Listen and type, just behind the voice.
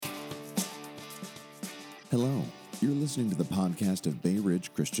Hello, you're listening to the podcast of Bay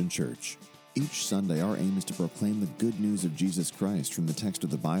Ridge Christian Church. Each Sunday, our aim is to proclaim the good news of Jesus Christ from the text of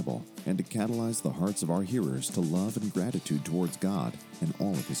the Bible and to catalyze the hearts of our hearers to love and gratitude towards God and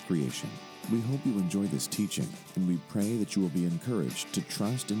all of His creation. We hope you enjoy this teaching, and we pray that you will be encouraged to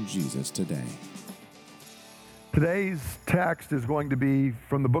trust in Jesus today. Today's text is going to be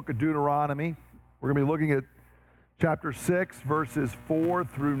from the book of Deuteronomy. We're going to be looking at chapter 6, verses 4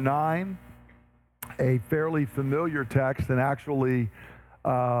 through 9, a fairly familiar text, and actually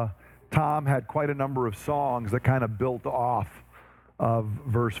Tom had quite a number of songs that kind of built off of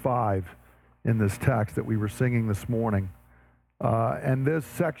verse 5 in this text that we were singing this morning. And this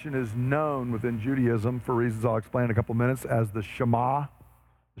section is known within Judaism, for reasons I'll explain in a couple minutes, as the Shema.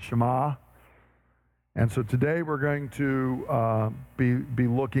 The Shema. And so today we're going to be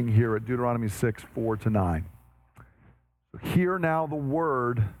looking here at Deuteronomy 6, 4 to 9. Hear now the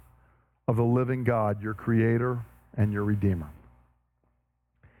word of the living God, your Creator and your Redeemer.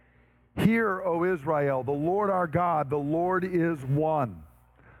 Hear, O Israel, the Lord our God, the Lord is one.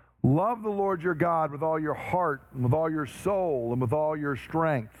 Love the Lord your God with all your heart and with all your soul and with all your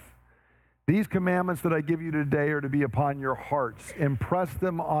strength. These commandments that I give you today are to be upon your hearts. Impress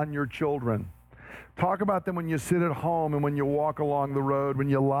them on your children. Talk about them when you sit at home and when you walk along the road, when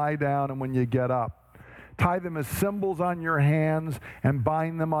you lie down and when you get up. Tie them as symbols on your hands and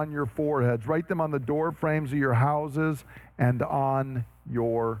bind them on your foreheads. Write them on the door frames of your houses and on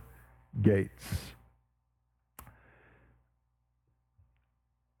your gates.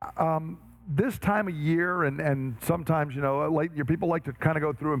 This time of year, and sometimes, people like to kind of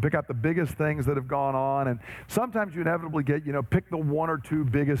go through and pick out the biggest things that have gone on, and sometimes you inevitably get, pick the one or two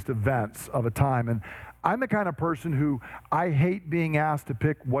biggest events of a time. And I'm the kind of person who, I hate being asked to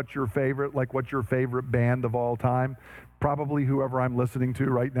pick what's your favorite band of all time. Probably whoever I'm listening to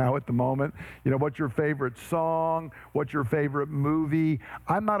right now at the moment. What's your favorite song? What's your favorite movie?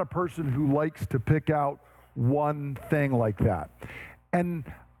 I'm not a person who likes to pick out one thing like that. And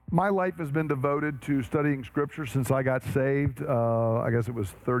my life has been devoted to studying Scripture since I got saved. I guess it was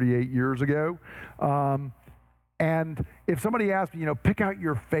 38 years ago. And if somebody asked me, pick out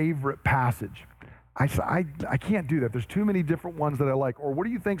your favorite passage, I can't do that. There's too many different ones that I like. Or what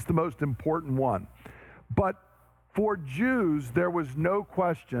do you think's the most important one? But for Jews, there was no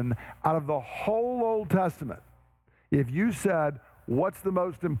question out of the whole Old Testament, if you said, what's the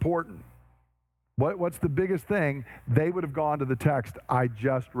most important? What's the biggest thing? They would have gone to the text I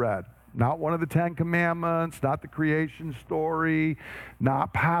just read. Not one of the 10 Commandments, not the creation story,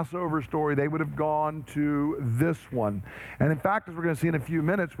 not Passover story. They would have gone to this one. And in fact, as we're going to see in a few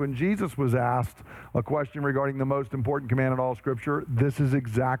minutes, when Jesus was asked a question regarding the most important command in all Scripture, this is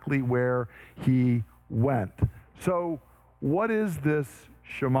exactly where he went. So what is this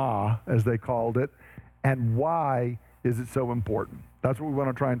Shema, as they called it, and why is it so important? That's what we want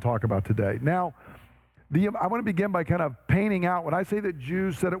to try and talk about today. Now, I want to begin by kind of painting out, when I say that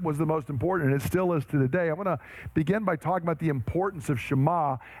Jews said it was the most important, and it still is to today, I want to begin by talking about the importance of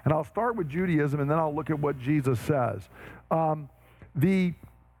Shema, and I'll start with Judaism, and then I'll look at what Jesus says. The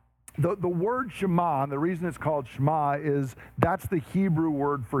word Shema, and the reason it's called Shema is that's the Hebrew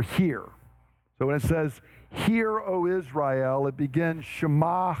word for hear. So when it says, hear, O Israel, it begins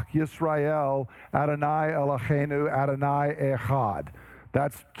Shema Yisrael, Adonai Eloheinu, Adonai Echad.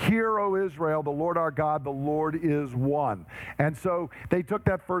 That's, hear, O Israel, the Lord our God, the Lord is one. And so they took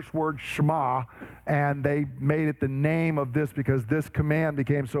that first word, Shema, and they made it the name of this because this command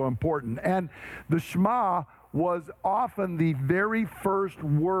became so important. And the Shema was often the very first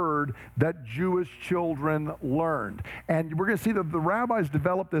word that Jewish children learned. And we're going to see that the rabbis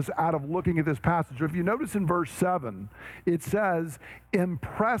developed this out of looking at this passage. So if you notice in verse 7, it says,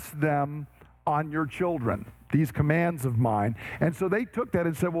 impress them on your children, these commands of mine. And so they took that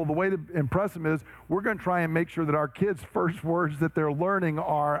and said, well, the way to impress them is we're going to try and make sure that our kids' first words that they're learning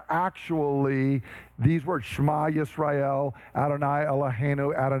are actually these words, Shema Yisrael, Adonai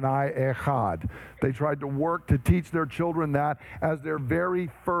Eloheinu, Adonai Echad. They tried to work to teach their children that as their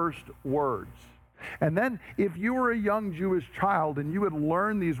very first words. And then if you were a young Jewish child and you had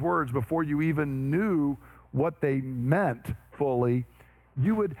learned these words before you even knew what they meant fully,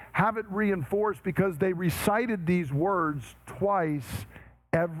 you would have it reinforced because they recited these words twice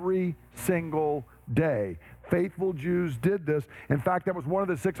every single day. Faithful Jews did this. In fact, that was one of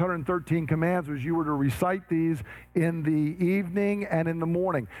the 613 commands, was you were to recite these in the evening and in the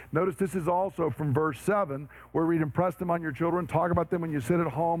morning. Notice this is also from verse 7, where we'd impress them on your children, talk about them when you sit at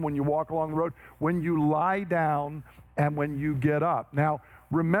home, when you walk along the road, when you lie down, and when you get up. Now,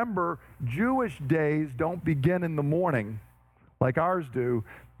 remember, Jewish days don't begin in the morning like ours do.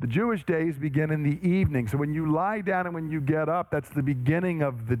 The Jewish days begin in the evening. So when you lie down and when you get up, that's the beginning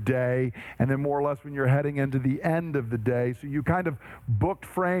of the day, and then more or less when you're heading into the end of the day. So you kind of booked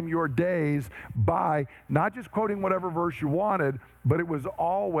frame your days by not just quoting whatever verse you wanted, but it was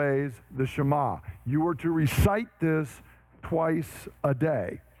always the Shema. You were to recite this twice a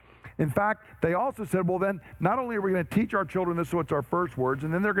day. In fact, they also said, well, then not only are we going to teach our children this, so it's our first words,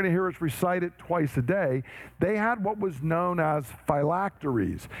 and then they're going to hear us recite it twice a day. They had what was known as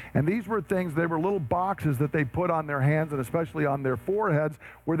phylacteries. And these were things, they were little boxes that they put on their hands and especially on their foreheads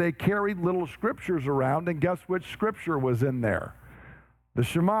where they carried little scriptures around. And guess which scripture was in there? The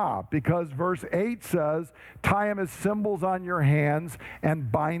Shema, because verse 8 says, tie them as symbols on your hands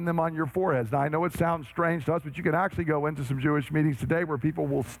and bind them on your foreheads. Now, I know it sounds strange to us, but you can actually go into some Jewish meetings today where people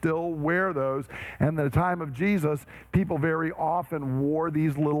will still wear those. And at the time of Jesus, people very often wore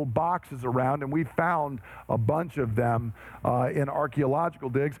these little boxes around, and we found a bunch of them in archaeological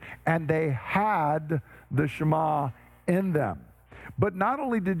digs, and they had the Shema in them. But not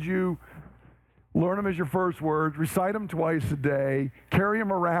only did you learn them as your first words, recite them twice a day, carry them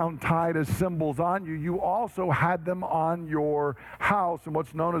around tied as symbols on you. You also had them on your house in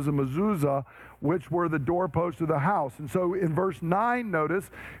what's known as a mezuzah, which were the doorposts of the house. And so in verse 9, notice,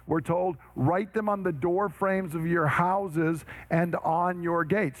 we're told, write them on the door frames of your houses and on your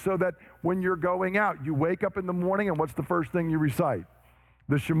gates, so that when you're going out, you wake up in the morning and what's the first thing you recite?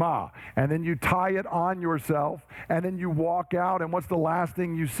 The Shema. And then you tie it on yourself, and then you walk out, and what's the last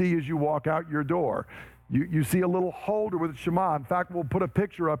thing you see as you walk out your door? You see a little holder with Shema. In fact, we'll put a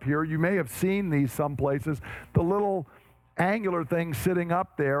picture up here. You may have seen these some places. The little angular thing sitting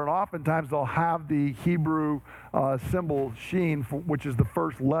up there, and oftentimes they'll have the Hebrew symbol Shin, which is the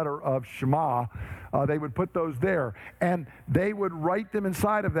first letter of Shema. They would put those there, and they would write them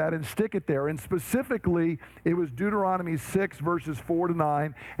inside of that and stick it there. And specifically, it was Deuteronomy 6, verses 4 to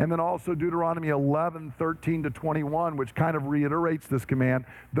 9, and then also Deuteronomy 11, 13 to 21, which kind of reiterates this command.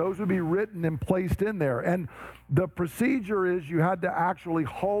 Those would be written and placed in there. And the procedure is you had to actually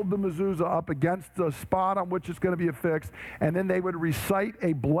hold the mezuzah up against the spot on which it's going to be affixed, and then they would recite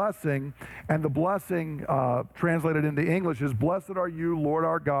a blessing, and the blessing translated into English is, blessed are you, Lord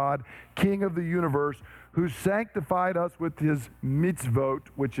our God, King of the universe, who sanctified us with his mitzvot,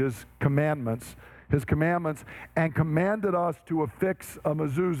 which is commandments, his commandments, and commanded us to affix a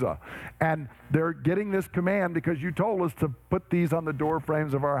mezuzah. And they're getting this command because you told us to put these on the door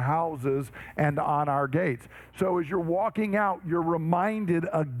frames of our houses and on our gates. So as you're walking out, you're reminded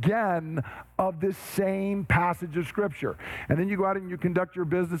again of this same passage of Scripture. And then you go out and you conduct your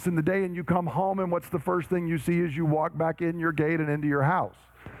business in the day, and you come home, and what's the first thing you see as you walk back in your gate and into your house?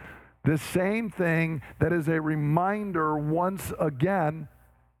 This same thing that is a reminder once again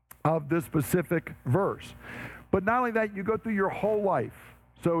of this specific verse. But not only that, you go through your whole life.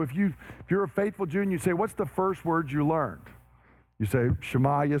 So if you're a faithful Jew and you say, what's the first word you learned? You say,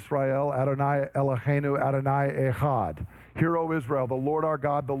 Shema Yisrael, Adonai Eloheinu, Adonai Echad. Hear, O Israel, the Lord our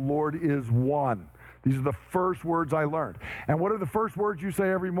God, the Lord is one. These are the first words I learned. And what are the first words you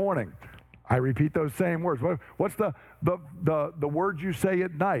say every morning? I repeat those same words. What's the words you say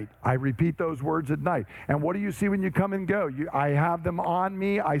at night? I repeat those words at night. And what do you see when you come and go? I have them on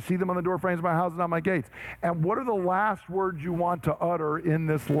me. I see them on the door frames of my house and on my gates. And what are the last words you want to utter in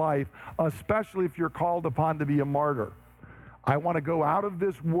this life, especially if you're called upon to be a martyr? I want to go out of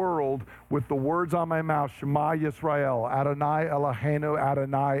this world with the words on my mouth, Shema Yisrael, Adonai Eloheinu,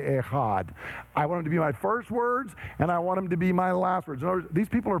 Adonai Echad. I want them to be my first words, and I want them to be my last words. In other words, these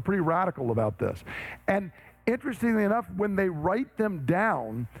people are pretty radical about this. And interestingly enough, when they write them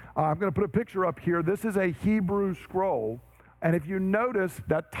down, I'm going to put a picture up here. This is a Hebrew scroll. And if you notice,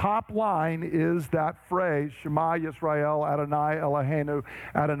 that top line is that phrase, Shema Yisrael, Adonai Eloheinu,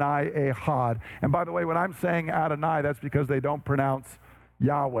 Adonai Echad. And by the way, when I'm saying Adonai, that's because they don't pronounce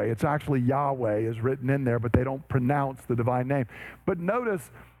Yahweh. It's actually Yahweh is written in there, but they don't pronounce the divine name. But notice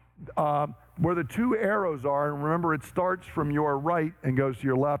where the two arrows are, and remember it starts from your right and goes to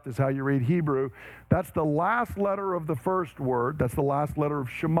your left is how you read Hebrew. That's the last letter of the first word. That's the last letter of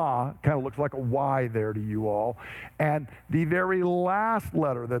Shema. Kind of looks like a Y there to you all. And the very last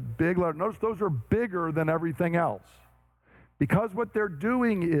letter, that big letter, notice those are bigger than everything else. Because what they're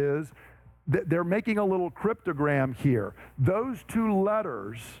doing is they're making a little cryptogram here. Those two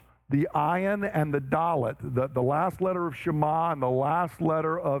letters, the ayin and the dalet, the last letter of Shema and the last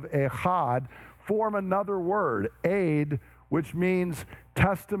letter of Echad, form another word, aid, which means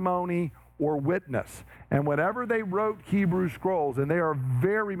testimony or witness. And whenever they wrote Hebrew scrolls, and they are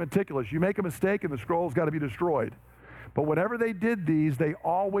very meticulous, you make a mistake and the scroll's got to be destroyed. But whenever they did these, they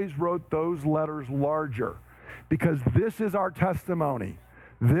always wrote those letters larger, because this is our testimony.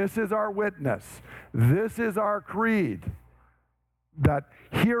 This is our witness. This is our creed. That,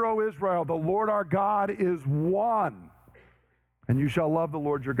 hear, O Israel, the Lord our God is one. And you shall love the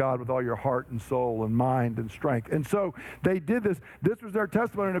Lord your God with all your heart and soul and mind and strength. And so they did this. This was their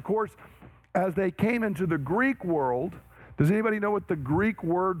testimony. And of course, as they came into the Greek world, does anybody know what the Greek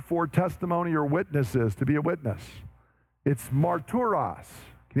word for testimony or witness is, to be a witness? It's marturos.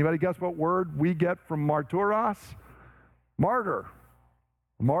 Can anybody guess what word we get from marturos? Martyr.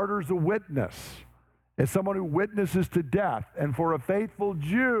 A martyr's a witness. It's someone who witnesses to death. And for a faithful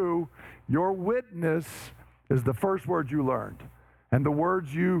Jew, your witness is the first words you learned. And the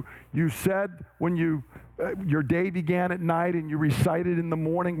words you said when your day began at night and you recited in the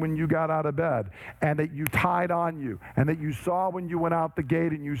morning when you got out of bed, and that you tied on you, and that you saw when you went out the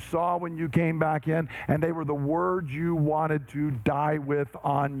gate and you saw when you came back in, and they were the words you wanted to die with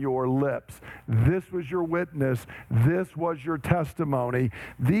on your lips. This was your witness. This was your testimony.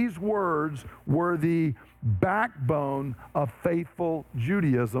 These words were the backbone of faithful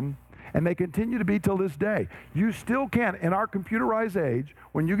Judaism. And they continue to be till this day. You still can't, in our computerized age,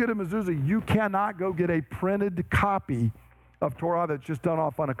 when you get a mezuzah, you cannot go get a printed copy of Torah that's just done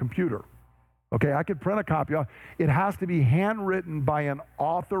off on a computer. Okay, I could print a copy. It has to be handwritten by an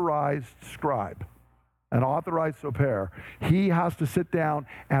authorized scribe, an authorized soper. He has to sit down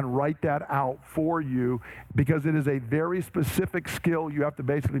and write that out for you because it is a very specific skill you have to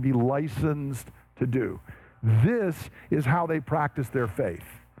basically be licensed to do. This is how they practice their faith.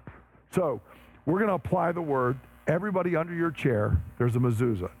 So we're going to apply the word. Everybody under your chair, there's a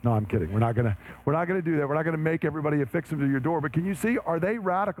mezuzah. No, I'm kidding. We're not going to do that. We're not going to make everybody affix them to your door. But can you see, are they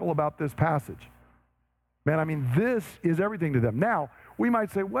radical about this passage? Man, I mean, this is everything to them. Now, we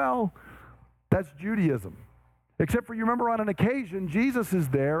might say, well, that's Judaism. Except for, you remember on an occasion, Jesus is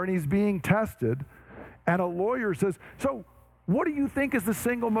there and he's being tested, and a lawyer says, so what do you think is the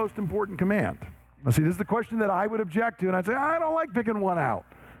single most important command? Now, see, this is the question that I would object to, and I'd say, I don't like picking one out.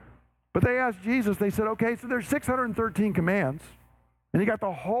 But they asked Jesus, they said, okay, so there's 613 commands, and you got the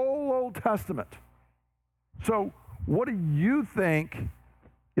whole Old Testament. So what do you think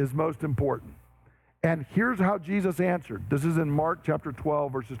is most important? And here's how Jesus answered. This is in Mark chapter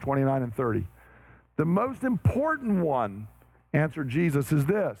 12, verses 29 and 30. The most important one, answered Jesus, is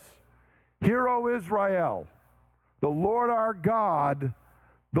this. Hear, O Israel, the Lord our God,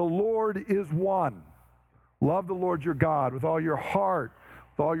 the Lord is one. Love the Lord your God with all your heart,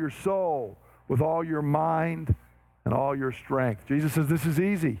 with all your soul, with all your mind, and all your strength. Jesus says, this is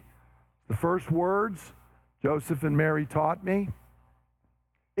easy. The first words Joseph and Mary taught me.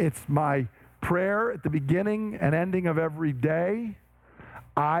 It's my prayer at the beginning and ending of every day.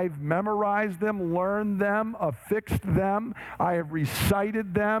 I've memorized them, learned them, affixed them. I have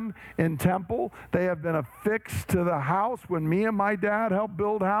recited them in temple. They have been affixed to the house. When me and my dad helped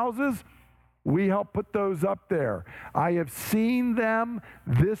build houses, we help put those up there. I have seen them.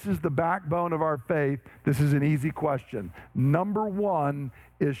 This is the backbone of our faith. This is an easy question. Number one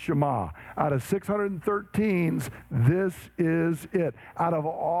is Shema. Out of 613s, this is it. Out of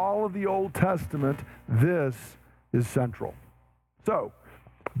all of the Old Testament, this is central. So,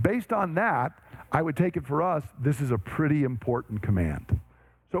 based on that, I would take it for us, this is a pretty important command.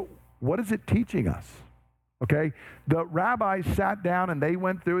 So, what is it teaching us? Okay, the rabbis sat down and they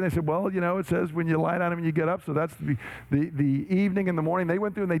went through and they said, well, you know, it says when you lie down and when you get up, so that's the evening and the morning. They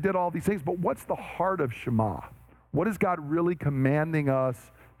went through and they did all these things, but what's the heart of Shema? What is God really commanding us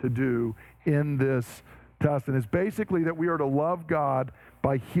to do in this test? And it's basically that we are to love God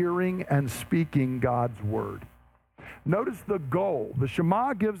by hearing and speaking God's word. Notice the goal. The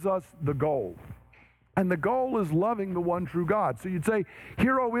Shema gives us the goal. And the goal is loving the one true God. So you'd say,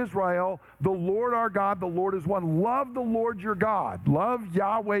 hear, O Israel, the Lord our God, the Lord is one. Love the Lord your God. Love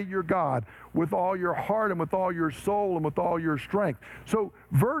Yahweh your God with all your heart and with all your soul and with all your strength. So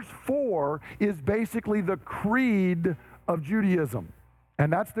verse 4 is basically the creed of Judaism.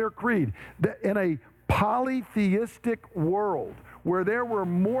 And that's their creed. In a polytheistic world where there were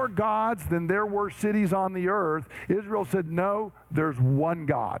more gods than there were cities on the earth, Israel said, no, there's one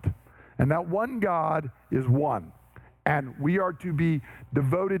God. And that one God is one. And we are to be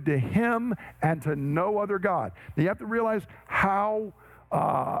devoted to him and to no other God. Now you have to realize how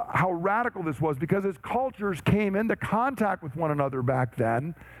radical this was, because as cultures came into contact with one another back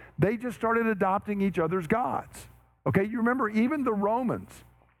then, they just started adopting each other's gods. Okay, you remember even the Romans.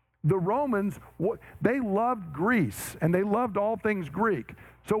 The Romans, they loved Greece and they loved all things Greek.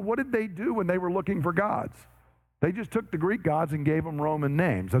 So what did they do when they were looking for gods? They just took the Greek gods and gave them Roman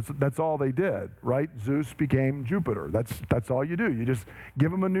names. That's all they did, right? Zeus became Jupiter. That's all you do. You just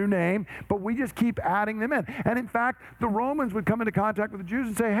give them a new name, but we just keep adding them in. And in fact, the Romans would come into contact with the Jews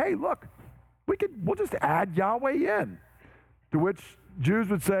and say, hey, look, we'll just add Yahweh in. To which Jews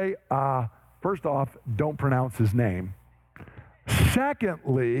would say, first off, don't pronounce his name.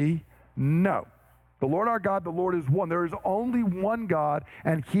 Secondly, no. The Lord our God, the Lord is one. There is only one God,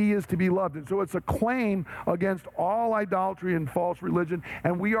 and he is to be loved. And so it's a claim against all idolatry and false religion,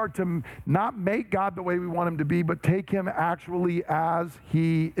 and we are to not make God the way we want him to be, but take him actually as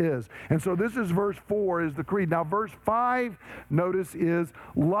he is. And so this is verse 4 is the creed. Now verse 5, notice, is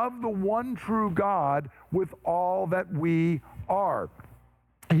love the one true God with all that we are.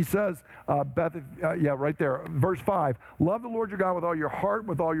 He says, right there, verse 5, love the Lord your God with all your heart,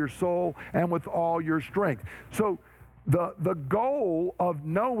 with all your soul, and with all your strength. So the goal of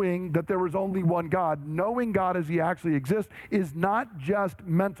knowing that there is only one God, knowing God as he actually exists, is not just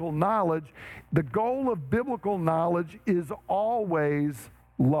mental knowledge. The goal of biblical knowledge is always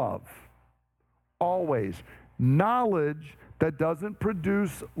love. Always. Knowledge that doesn't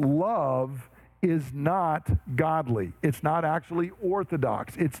produce love is not godly. It's not actually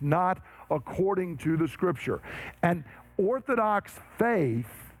orthodox. It's not according to the Scripture. And orthodox faith,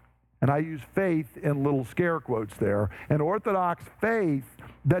 and I use faith in little scare quotes there, an orthodox faith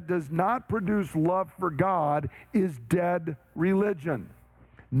that does not produce love for God is dead religion,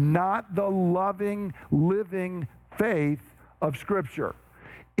 not the loving, living faith of Scripture.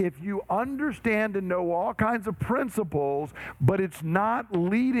 If you understand and know all kinds of principles, but it's not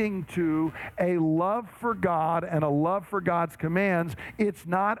leading to a love for God and a love for God's commands, it's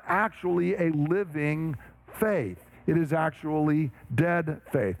not actually a living faith. It is actually dead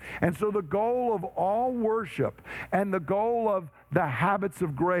faith. And so the goal of all worship and the goal of the habits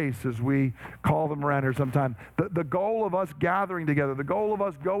of grace, as we call them around here sometimes, the goal of us gathering together, the goal of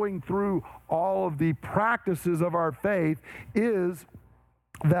us going through all of the practices of our faith is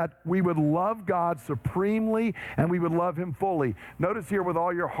that we would love God supremely and we would love him fully. Notice here, with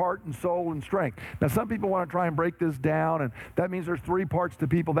all your heart and soul and strength. Now, some people want to try and break this down, and that means there's 3 parts to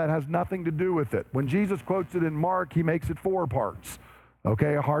people. That has nothing to do with it. When Jesus quotes it in Mark, he makes it 4 parts.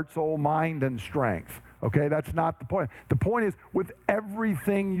 Okay, heart, soul, mind, and strength. Okay, that's not the point. The point is, with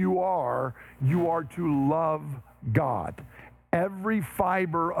everything you are to love God. Every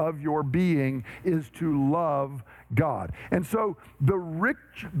fiber of your being is to love God. And so the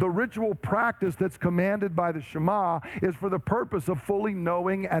ritual practice that's commanded by the Shema is for the purpose of fully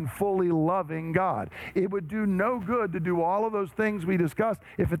knowing and fully loving God. It would do no good to do all of those things we discussed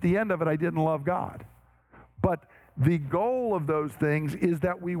if at the end of it I didn't love God. But the goal of those things is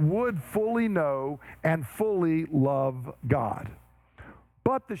that we would fully know and fully love God.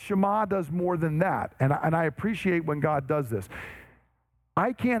 But the Shema does more than that, and I appreciate when God does this.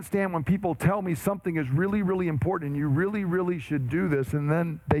 I can't stand when people tell me something is really, really important and you really, really should do this, and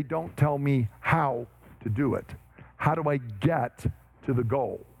then they don't tell me how to do it. How do I get to the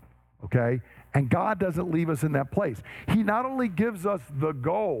goal? Okay? And God doesn't leave us in that place. He not only gives us the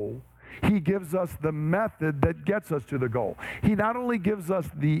goal, he gives us the method that gets us to the goal. He not only gives us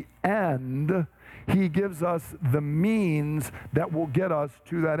the end, he gives us the means that will get us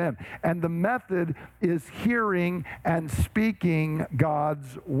to that end. And the method is hearing and speaking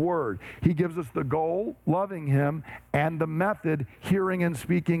God's word. He gives us the goal, loving him, and the method, hearing and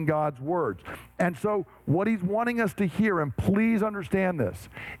speaking God's words. And so what he's wanting us to hear, and please understand this,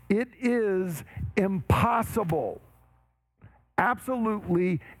 it is impossible,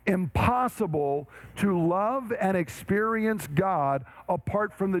 absolutely impossible to love and experience God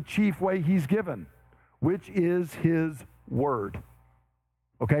apart from the chief way he's given, which is his word.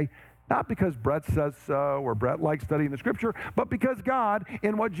 Okay? Not because Brett says so or Brett likes studying the Scripture, but because God,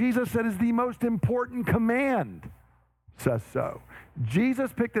 in what Jesus said is the most important command, says so.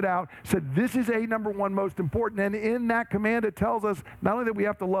 Jesus picked it out, said this is number 1 most important, and in that command it tells us not only that we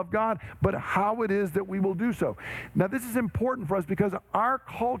have to love God, but how it is that we will do so. Now this is important for us because our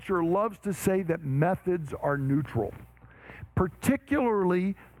culture loves to say that methods are neutral.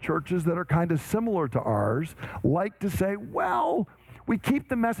 Particularly churches that are kind of similar to ours like to say, well, we keep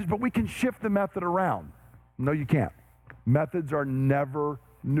the message, but we can shift the method around. No, you can't. Methods are never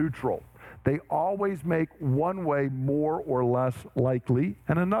neutral. They always make one way more or less likely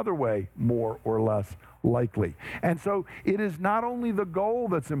and another way more or less likely. And so it is not only the goal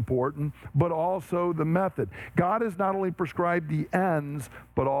that's important, but also the method. God has not only prescribed the ends,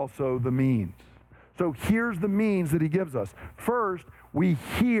 but also the means. So here's the means that he gives us. First, we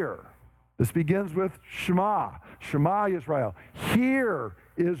hear. This begins with Shema. Shema Yisrael. Hear,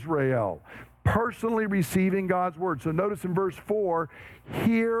 Israel. personally receiving God's word. So notice in verse 4,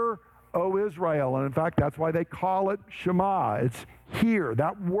 hear, O Israel. And in fact, that's why they call it Shema. It's hear.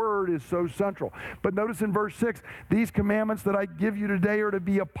 That word is so central. But notice in verse 6, these commandments that I give you today are to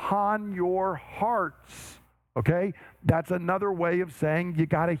be upon your hearts. Okay? That's another way of saying you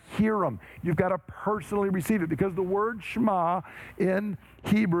got to hear them. You've got to personally receive it, because the word Shema in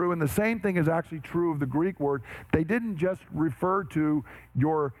Hebrew, and the same thing is actually true of the Greek word, they didn't just refer to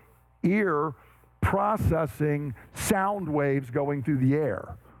your ear processing sound waves going through the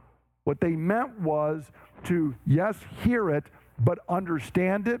air. What they meant was to, yes, hear it, but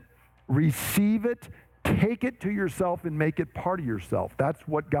understand it, receive it, take it to yourself, and make it part of yourself. That's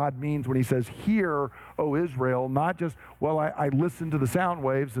what God means when he says, hear, O Israel, not just, well, I listened to the sound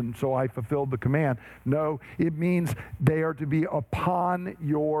waves and so I fulfilled the command. No, it means they are to be upon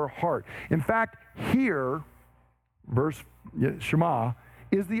your heart. In fact, hear, verse Shema,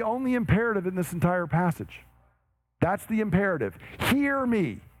 is the only imperative in this entire passage. That's the imperative. Hear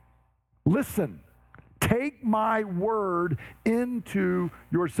me. Listen. Take my word into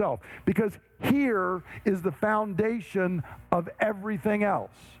yourself, because here is the foundation of everything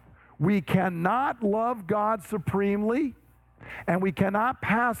else. We cannot love God supremely, and we cannot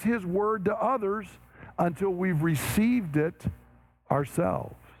pass his word to others until we've received it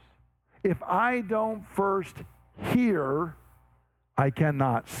ourselves. If I don't first hear, I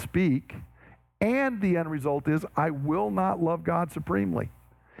cannot speak, and the end result is I will not love God supremely.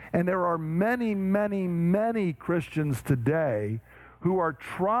 And there are many, many, many Christians today who are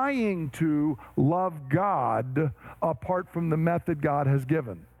trying to love God apart from the method God has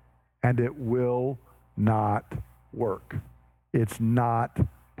given. And it will not work. It's not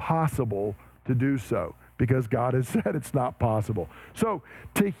possible to do so, because God has said it's not possible. So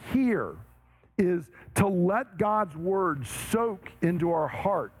to hear is to let God's word soak into our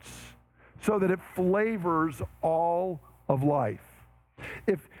hearts so that it flavors all of life.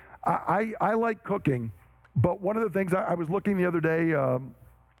 If I like cooking, but one of the things I was looking the other day,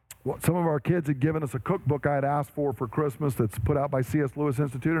 some of our kids had given us a cookbook I had asked for Christmas that's put out by C.S. Lewis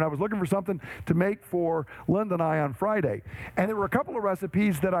Institute, and I was looking for something to make for Linda and I on Friday. And there were a couple of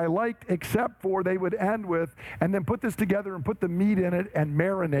recipes that I liked, except for they would end with, and then put this together and put the meat in it and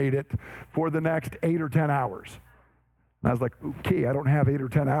marinate it for the next 8 or 10 hours. And I was like, okay, I don't have 8 or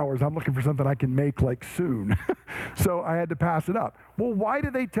 10 hours. I'm looking for something I can make like soon. So I had to pass it up. Well, why do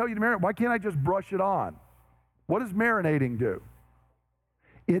they tell you to marinate? Why can't I just brush it on? What does marinating do?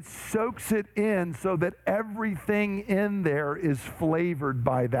 It soaks it in so that everything in there is flavored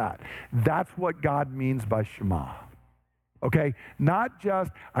by that. That's what God means by Shema. Okay? Not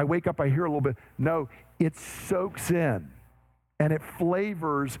just, I wake up, I hear a little bit. No, it soaks in and it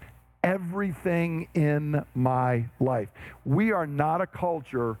flavors everything in my life. We are not a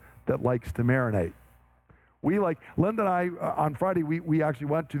culture that likes to marinate. Linda and I, on Friday, we actually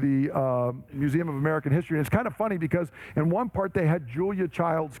went to the Museum of American History, and it's kind of funny because in one part they had Julia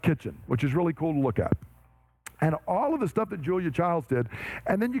Child's kitchen, which is really cool to look at. And all of the stuff that Julia Childs did.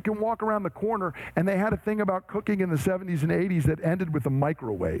 And then you can walk around the corner, and they had a thing about cooking in the 70s and 80s that ended with a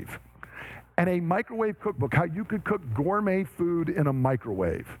microwave. And a microwave cookbook, how you could cook gourmet food in a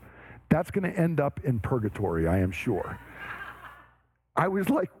microwave. That's going to end up in purgatory, I am sure. I was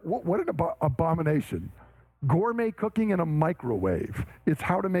like, what an abomination. Gourmet cooking in a microwave. It's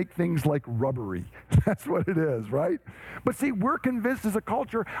how to make things like rubbery. That's what it is, right? But see, we're convinced as a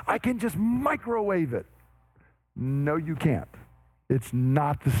culture, I can just microwave it. No, you can't. It's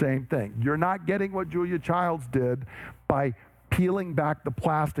not the same thing. You're not getting what Julia Childs did by peeling back the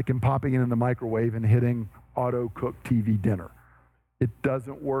plastic and popping it in the microwave and hitting auto-cook TV dinner. It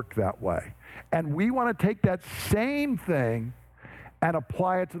doesn't work that way. And we want to take that same thing and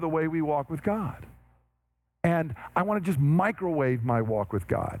apply it to the way we walk with God. And I want to just microwave my walk with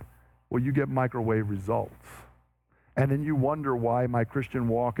God. Well, you get microwave results. And then you wonder why my Christian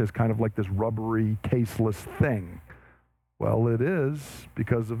walk is kind of like this rubbery, tasteless thing. Well, it is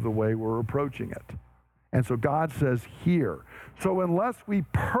because of the way we're approaching it. And so God says, hear. So unless we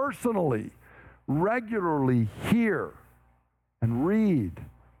personally, regularly hear and read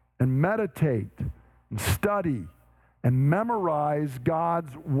and meditate and study and memorize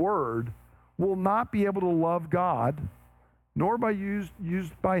God's word, we'll not be able to love God, nor by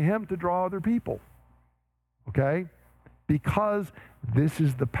used by him to draw other people. Okay? Because this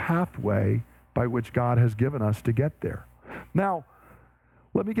is the pathway by which God has given us to get there. Now,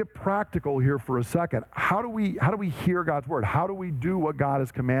 let me get practical here for a second. How do we hear God's word? How do we do what God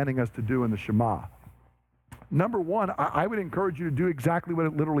is commanding us to do in the Shema? Number one, I would encourage you to do exactly what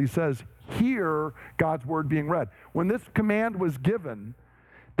it literally says. Hear God's word being read. When this command was given,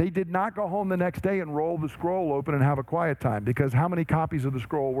 They did not go home the next day and roll the scroll open and have a quiet time, because how many copies of the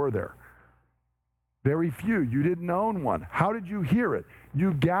scroll were there? Very few. You didn't own one. How did you hear it?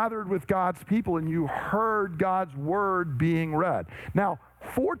 You gathered with God's people and you heard God's word being read. Now,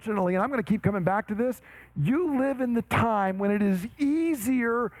 fortunately, and I'm going to keep coming back to this, you live in the time when it is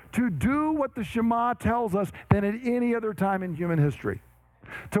easier to do what the Shema tells us than at any other time in human history.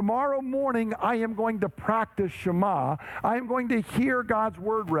 Tomorrow morning, I am going to practice Shema. I am going to hear God's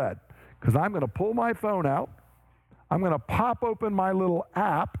word read, because I'm going to pull my phone out. I'm going to pop open my little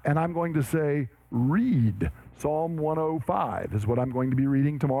app, and I'm going to say, read. Psalm 105 is what I'm going to be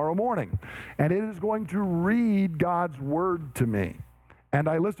reading tomorrow morning. And it is going to read God's word to me. And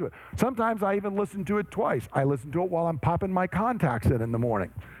I listen to it. Sometimes I even listen to it twice. I listen to it while I'm popping my contacts in the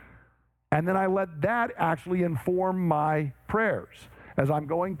morning. And then I let that actually inform my prayers. As I'm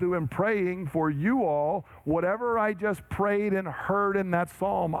going through and praying for you all, whatever I just prayed and heard in that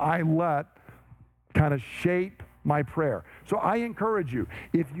psalm, I let kind of shape my prayer. So I encourage you,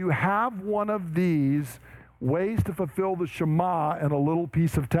 if you have one of these ways to fulfill the Shema in a little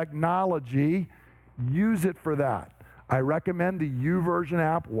piece of technology, use it for that. I recommend the YouVersion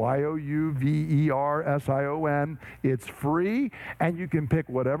app, YouVersion. It's free, and you can pick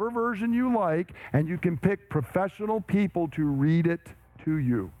whatever version you like, and you can pick professional people to read it to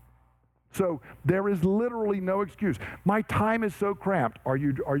you. So there is literally no excuse. My time is so cramped. Are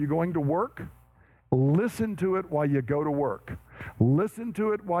you going to work? Listen to it while you go to work. Listen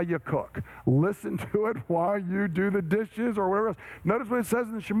to it while you cook. Listen to it while you do the dishes or whatever else. Notice what it says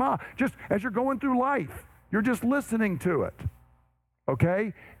in the Shema. Just as you're going through life, you're just listening to it.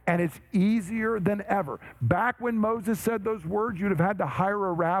 Okay? And it's easier than ever. Back when Moses said those words, you'd have had to hire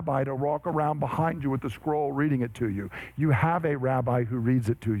a rabbi to walk around behind you with the scroll reading it to you. You have a rabbi who reads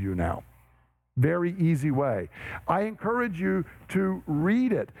it to you now. Very easy way. I encourage you to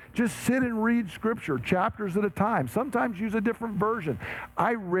read it. Just sit and read Scripture, chapters at a time. Sometimes use a different version.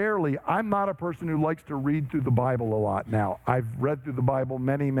 I'm not a person who likes to read through the Bible a lot now. I've read through the Bible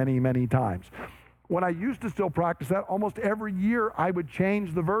many, many, many times. When I used to still practice that, almost every year I would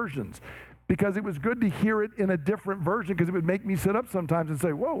change the versions, because it was good to hear it in a different version, because it would make me sit up sometimes and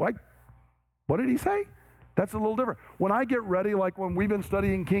say, whoa, what did he say? That's a little different. When I get ready, like when we've been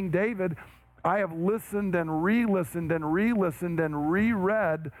studying King David, I have listened and re-listened and re-listened and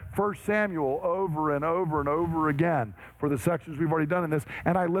reread 1 Samuel over and over and over again for the sections we've already done in this.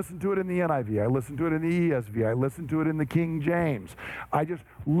 And I listened to it in the NIV. I listened to it in the ESV. I listened to it in the King James. I just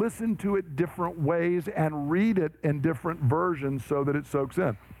listen to it different ways and read it in different versions so that it soaks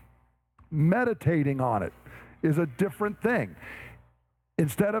in. Meditating on it is a different thing.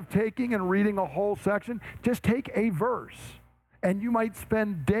 Instead of taking and reading a whole section, just take a verse. And you might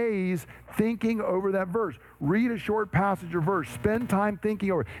spend days thinking over that verse. Read a short passage or verse. Spend time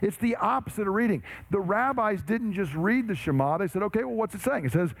thinking over it. It's the opposite of reading. The rabbis didn't just read the Shema. They said, okay, well, what's it saying?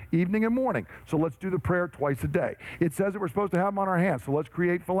 It says evening and morning, so let's do the prayer twice a day. It says that we're supposed to have them on our hands, so let's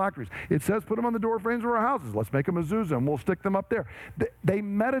create phylacteries. It says put them on the door frames of our houses. Let's make a mezuzah, and we'll stick them up there. They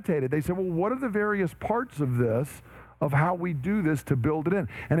meditated. They said, well, what are the various parts of this, of how we do this to build it in?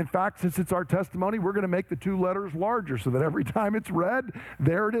 And in fact, since it's our testimony, we're going to make the 2 letters larger so that every time it's read,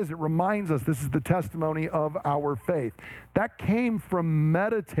 there it is. It reminds us this is the testimony of our faith. That came from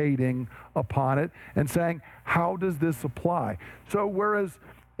meditating upon it and saying, how does this apply? So whereas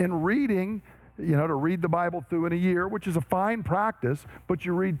in reading, to read the Bible through in a year, which is a fine practice, but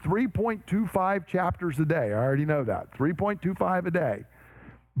you read 3.25 chapters a day. I already know that, 3.25 a day.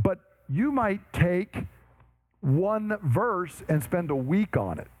 But you might take one verse and spend a week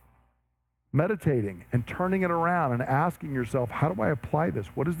on it, meditating and turning it around and asking yourself, how do I apply this?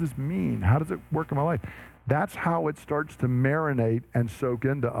 What does this mean? How does it work in my life? That's how it starts to marinate and soak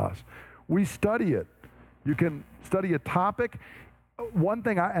into us. We study it. You can study a topic. One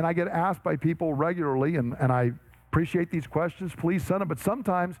thing, I get asked by people regularly, and I appreciate these questions, please send them, but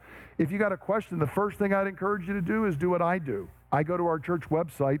sometimes if you got a question, the first thing I'd encourage you to do is do what I do. I go to our church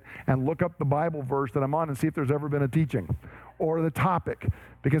website and look up the Bible verse that I'm on and see if there's ever been a teaching or the topic.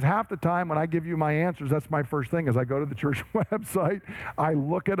 Because half the time when I give you my answers, that's my first thing is I go to the church website, I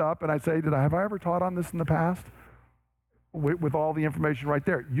look it up, and I say, have I ever taught on this in the past? With all the information right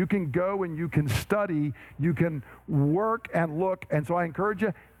there. You can go and you can study, you can work and look, and so I encourage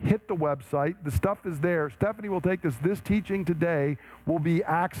you, hit the website. The stuff is there. Stephanie will take this. This teaching today will be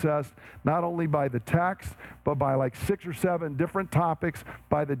accessed not only by the text, but by like 6 or 7 different topics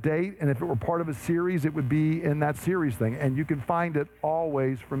by the date. And if it were part of a series, it would be in that series thing. And you can find it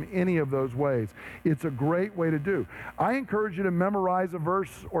always from any of those ways. It's a great way to do. I encourage you to memorize a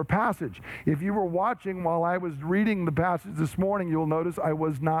verse or passage. If you were watching while I was reading the passage this morning, you'll notice I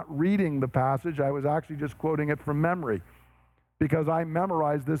was not reading the passage. I was actually just quoting it from memory, because I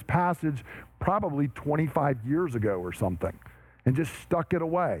memorized this passage probably 25 years ago or something and just stuck it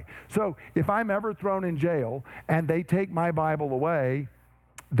away. So if I'm ever thrown in jail and they take my Bible away,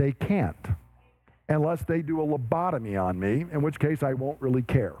 they can't, unless they do a lobotomy on me, in which case I won't really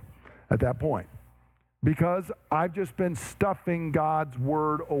care at that point, because I've just been stuffing God's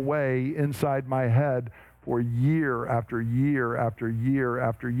word away inside my head for year after year after year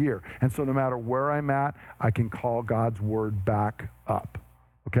after year. And so no matter where I'm at, I can call God's word back up.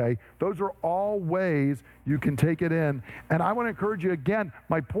 Okay? Those are all ways you can take it in. And I want to encourage you again,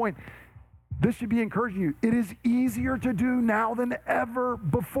 my point, this should be encouraging you. It is easier to do now than ever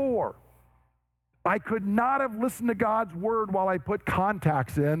before. I could not have listened to God's word while I put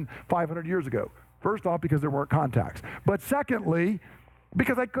contacts in 500 years ago. First off, because there weren't contacts. But secondly,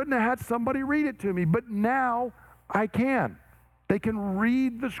 because I couldn't have had somebody read it to me. But now I can. They can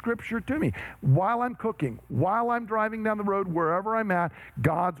read the scripture to me. While I'm cooking, while I'm driving down the road, wherever I'm at,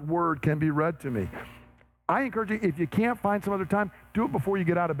 God's word can be read to me. I encourage you, if you can't find some other time, do it before you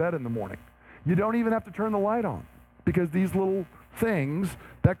get out of bed in the morning. You don't even have to turn the light on, because these little things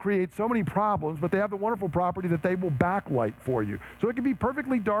that create so many problems, but they have the wonderful property that they will backlight for you. So it can be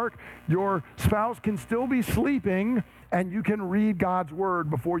perfectly dark. Your spouse can still be sleeping, and you can read God's word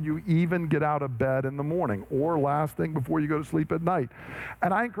before you even get out of bed in the morning, or last thing before you go to sleep at night.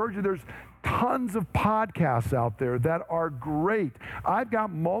 And I encourage you, there's tons of podcasts out there that are great. I've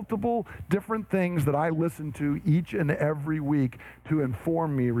got multiple different things that I listen to each and every week to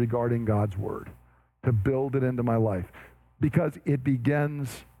inform me regarding God's word, to build it into my life, because it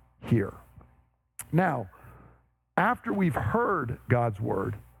begins here. Now, after we've heard God's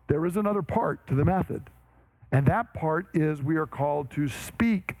word, there is another part to the method. And that part is we are called to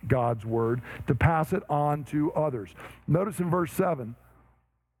speak God's word, to pass it on to others. Notice in verse 7,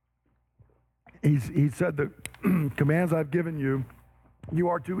 he said, the commands I've given you, you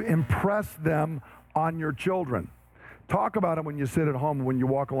are to impress them on your children. Talk about them when you sit at home, when you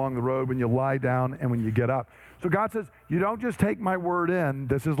walk along the road, when you lie down, and when you get up. So God says, you don't just take my word in.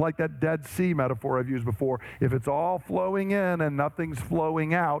 This is like that Dead Sea metaphor I've used before. If it's all flowing in and nothing's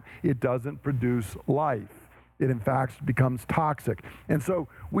flowing out, it doesn't produce life. It, in fact, becomes toxic. And so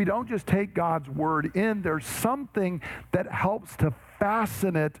we don't just take God's word in. There's something that helps to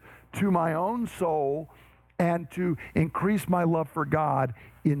fasten it to my own soul and to increase my love for God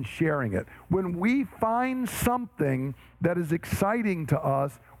in sharing it. When we find something that is exciting to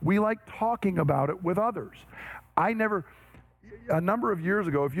us, we like talking about it with others. A number of years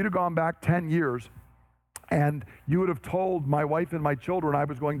ago, if you'd have gone back 10 years and you would have told my wife and my children I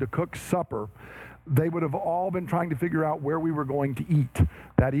was going to cook supper, they would have all been trying to figure out where we were going to eat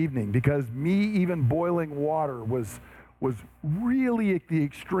that evening, because me even boiling water was really at the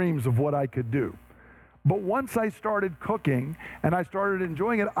extremes of what I could do. But once I started cooking and I started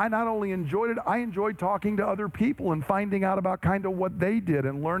enjoying it, I not only enjoyed it, I enjoyed talking to other people and finding out about kind of what they did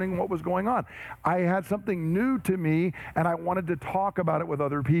and learning what was going on. I had something new to me, and I wanted to talk about it with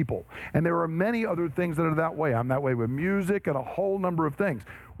other people. And there are many other things that are that way. I'm that way with music and a whole number of things.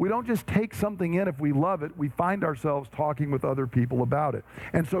 We don't just take something in if we love it. We find ourselves talking with other people about it.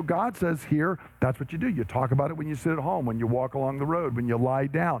 And so God says here, that's what you do. You talk about it when you sit at home, when you walk along the road, when you lie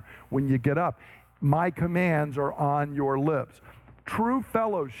down, when you get up. My commands are on your lips. True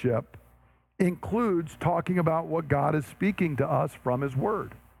fellowship includes talking about what God is speaking to us from his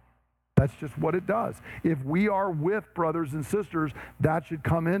word. That's just what it does. If we are with brothers and sisters, that should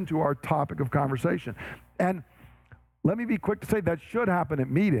come into our topic of conversation. And let me be quick to say that should happen at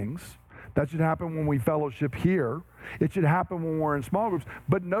meetings. That should happen when we fellowship here. It should happen when we're in small groups.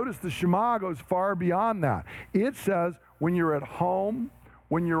 But notice the Shema goes far beyond that. It says when you're at home,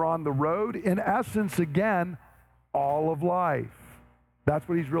 when you're on the road, in essence, again, all of life. That's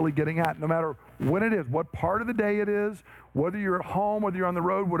what he's really getting at. No matter when it is, what part of the day it is, whether you're at home, whether you're on the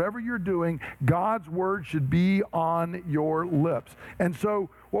road, whatever you're doing, God's word should be on your lips. And so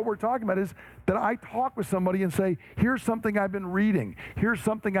what we're talking about is that I talk with somebody and say, here's something I've been reading, here's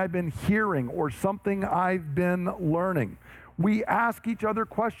something I've been hearing, or something I've been learning. We ask each other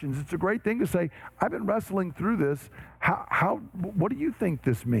questions. It's a great thing to say, I've been wrestling through this. What do you think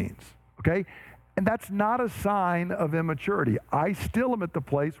this means? Okay? And that's not a sign of immaturity. I still am at the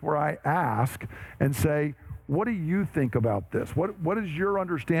place where I ask and say, what do you think about this? What is your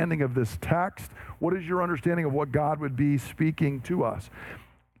understanding of this text? What is your understanding of what God would be speaking to us?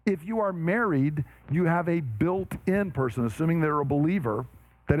 If you are married, you have a built-in person, assuming they're a believer,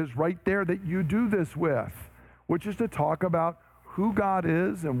 that is right there that you do this with, which is to talk about who God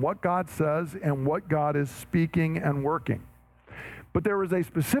is and what God says and what God is speaking and working. But there is a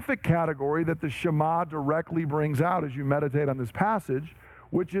specific category that the Shema directly brings out as you meditate on this passage,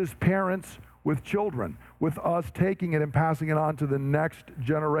 which is parents with children, with us taking it and passing it on to the next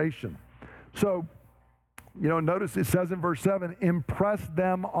generation. So, notice it says in verse 7, impress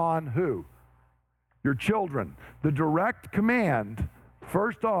them on who? Your children. The direct command,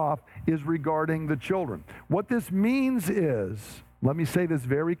 first off, is regarding the children. What this means is, let me say this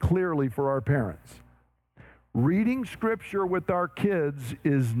very clearly for our parents. Reading Scripture with our kids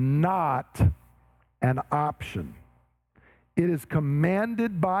is not an option. It is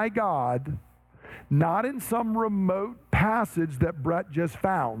commanded by God, not in some remote passage that Brett just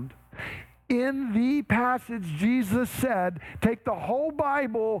found. In the passage, Jesus said, take the whole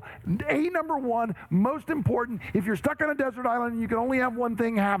Bible, number one, most important, if you're stuck on a desert island and you can only have one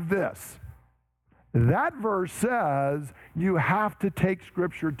thing, have this. That verse says you have to take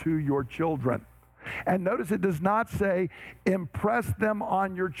Scripture to your children. And notice it does not say, impress them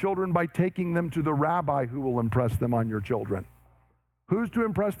on your children by taking them to the rabbi who will impress them on your children. Who's to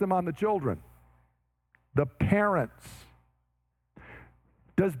impress them on the children? The parents.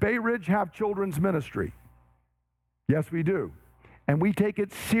 Does Bay Ridge have children's ministry? Yes, we do. And we take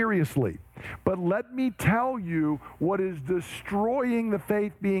it seriously. But let me tell you what is destroying the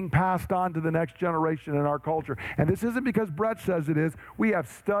faith being passed on to the next generation in our culture. And this isn't because Brett says it is. We have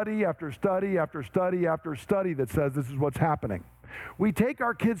study after study after study after study that says this is what's happening. We take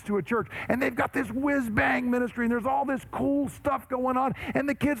our kids to a church, and they've got this whiz-bang ministry, and there's all this cool stuff going on, and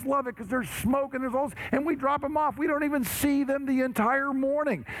the kids love it because there's smoke, and there's all this, and we drop them off. We don't even see them the entire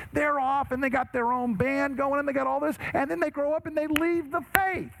morning. They're off, and they got their own band going, and they got all this, and then they grow up, and they leave the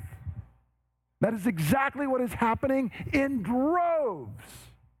faith. That is exactly what is happening in droves,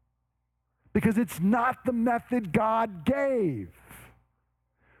 because it's not the method God gave.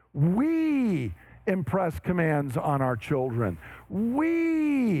 We impress commands on our children.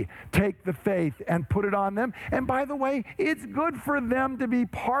 We take the faith and put it on them. And by the way, it's good for them to be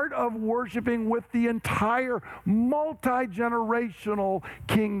part of worshiping with the entire multi-generational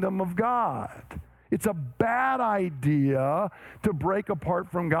kingdom of God. It's a bad idea to break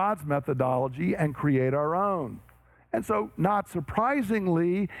apart from God's methodology and create our own. And so, not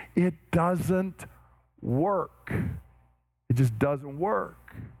surprisingly, it doesn't work. It just doesn't work.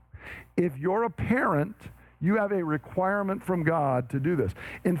 If you're a parent, you have a requirement from God to do this.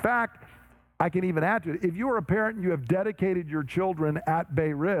 In fact, I can even add to it. If you are a parent and you have dedicated your children at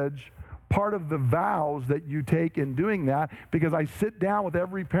Bay Ridge, part of the vows that you take in doing that, because I sit down with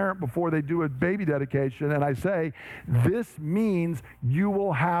every parent before they do a baby dedication and I say, this means you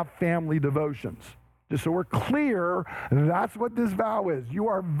will have family devotions. Just so we're clear, that's what this vow is. You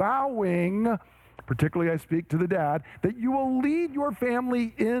are vowing, particularly I speak to the dad, that you will lead your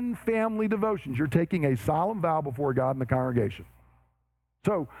family in family devotions. You're taking a solemn vow before God and the congregation.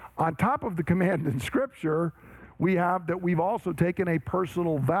 So on top of the command in Scripture, we have that we've also taken a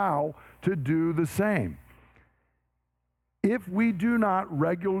personal vow to do the same. If we do not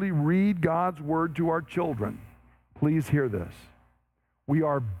regularly read God's word to our children, please hear this. We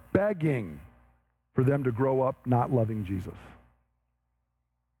are begging for them to grow up not loving Jesus.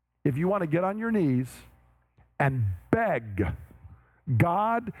 If you want to get on your knees and beg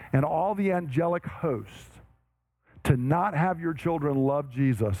God and all the angelic hosts to not have your children love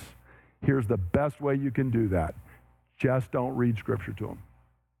Jesus, here's the best way you can do that. Just don't read Scripture to them.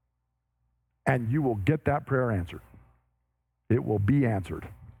 And you will get that prayer answered. It will be answered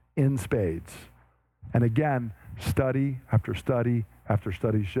in spades. And again, study after study after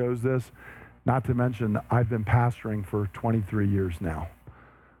study shows this. Not to mention, I've been pastoring for 23 years now.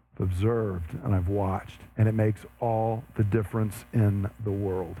 I've observed and I've watched, and it makes all the difference in the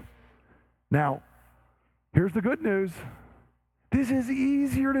world. Now, here's the good news. This is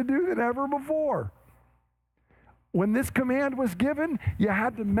easier to do than ever before. When this command was given, you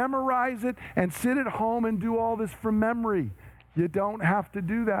had to memorize it and sit at home and do all this from memory. You don't have to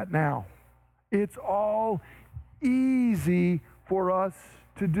do that now. It's all easy for us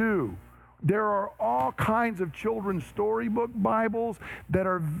to do. There are all kinds of children's storybook Bibles that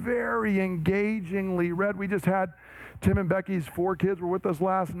are very engagingly read. We just had Tim and Becky's 4 kids were with us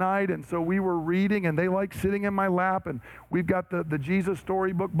last night, and so we were reading, and they like sitting in my lap, and we've got the Jesus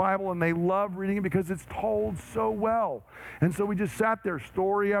Storybook Bible, and they love reading it because it's told so well. And so we just sat there,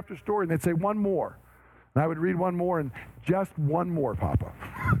 story after story, and they'd say, one more. And I would read one more and just one more, Papa.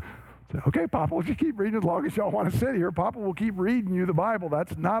 So, okay, Papa, we'll just keep reading as long as y'all want to sit here. Papa will keep reading you the Bible.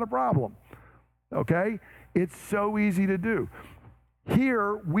 That's not a problem. Okay? It's so easy to do.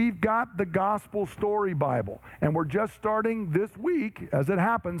 Here, we've got the Gospel Story Bible, and we're just starting this week, as it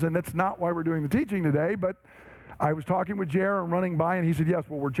happens, and that's not why we're doing the teaching today, but I was talking with Jer and running by, and he said, yes,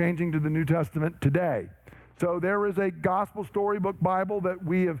 well, we're changing to the New Testament today. So there is a Gospel Storybook Bible that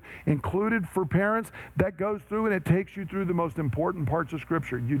we have included for parents that goes through, and it takes you through the most important parts of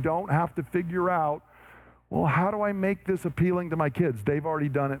Scripture. You don't have to figure out, well, how do I make this appealing to my kids? They've already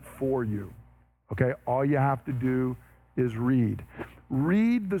done it for you. Okay? All you have to do is read.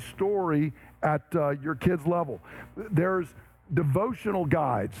 Read the story at your kids' level. There's devotional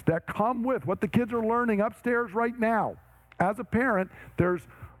guides that come with what the kids are learning upstairs right now. As a parent, there's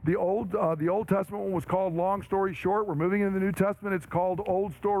the Old Testament one was called Long Story Short. We're moving into the New Testament. It's called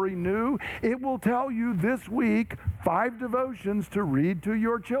Old Story New. It will tell you this week 5 devotions to read to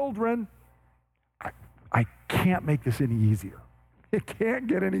your children. I can't make this any easier. It can't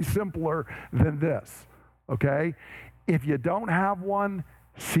get any simpler than this, okay? If you don't have one,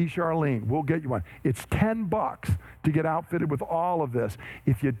 see Charlene. We'll get you one. It's $10 to get outfitted with all of this.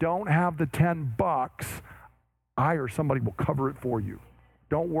 If you don't have the $10, I or somebody will cover it for you.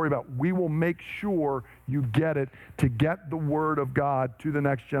 Don't worry about it. We will make sure you get it to get the Word of God to the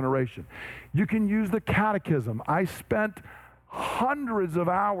next generation. You can use the catechism. I spent hundreds of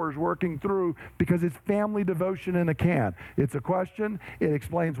hours working through because it's family devotion in a can. It's a question. It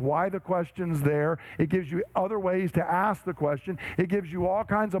explains why the question's there. It gives you other ways to ask the question. It gives you all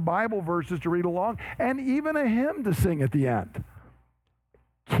kinds of Bible verses to read along and even a hymn to sing at the end.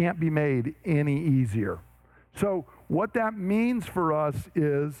 Can't be made any easier. So what that means for us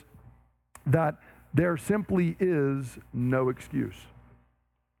is that there simply is no excuse.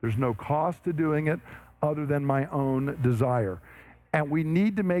 There's no cost to doing it other than my own desire. And we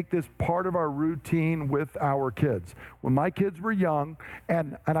need to make this part of our routine with our kids. When my kids were young,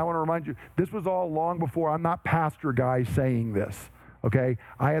 and I want to remind you, this was all long before, I'm not pastor guy saying this, okay?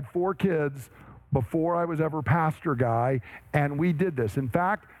 I had 4 kids before I was ever pastor guy, and we did this. In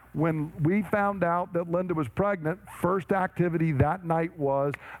fact, when we found out that Linda was pregnant, first activity that night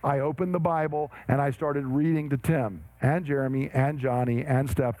was I opened the Bible and I started reading to Tim and Jeremy and Johnny and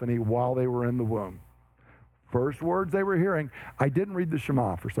Stephanie while they were in the womb. First words they were hearing, I didn't read the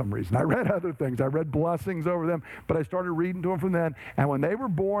Shema for some reason. I read other things. I read blessings over them, but I started reading to them from then. And when they were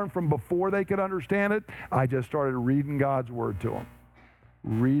born, from before they could understand it, I just started reading God's Word to them.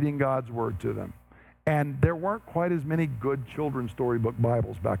 Reading God's Word to them. And there weren't quite as many good children's storybook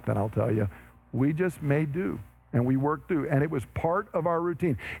Bibles back then, I'll tell you. We just made do, and we worked through, and it was part of our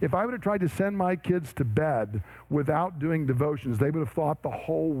routine. If I would have tried to send my kids to bed without doing devotions, they would have thought the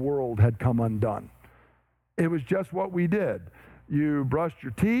whole world had come undone. It was just what we did. You brushed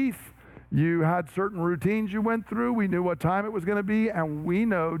your teeth. You had certain routines you went through. We knew what time it was going to be, and we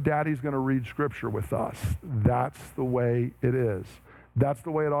know Daddy's going to read Scripture with us. That's the way it is. That's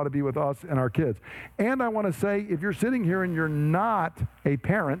the way it ought to be with us and our kids. And I want to say, if you're sitting here and you're not a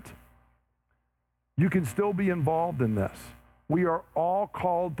parent, you can still be involved in this. We are all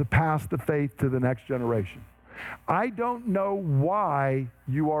called to pass the faith to the next generation. I don't know why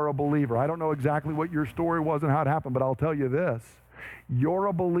you are a believer. I don't know exactly what your story was and how it happened, but I'll tell you this. You're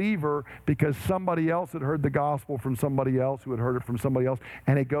a believer because somebody else had heard the gospel from somebody else who had heard it from somebody else,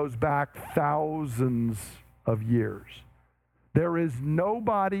 and it goes back thousands of years. There is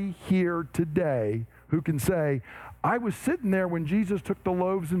nobody here today who can say, I was sitting there when Jesus took the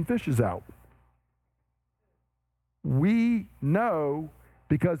loaves and fishes out. We know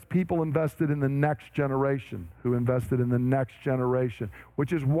because people invested in the next generation, who invested in the next generation,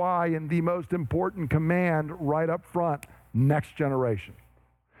 which is why in the most important command right up front, next generation.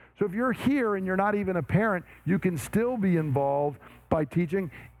 So if you're here and you're not even a parent, you can still be involved by teaching.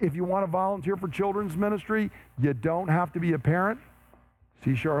 If you want to volunteer for children's ministry, you don't have to be a parent.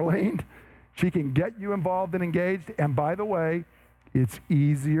 See Charlene? She can get you involved and engaged. And by the way, it's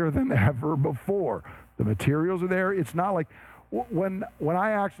easier than ever before. The materials are there. It's not like when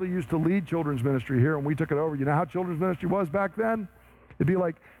I actually used to lead children's ministry here and we took it over, you know how children's ministry was back then? It'd be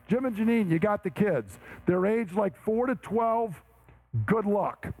like, Jim and Janine, you got the kids. They're aged like 4 to 12. Good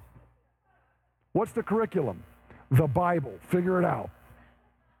luck. What's the curriculum? The Bible. Figure it out.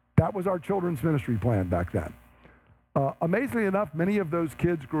 That was our children's ministry plan back then. Amazingly enough, many of those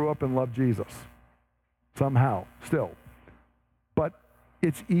kids grew up and loved Jesus. Somehow, still. But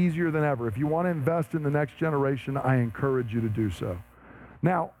it's easier than ever. If you want to invest in the next generation, I encourage you to do so.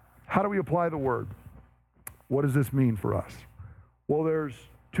 Now, how do we apply the word? What does this mean for us? Well, there's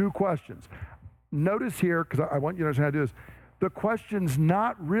 2 questions. notice here, because I want you to understand how to do this, the question's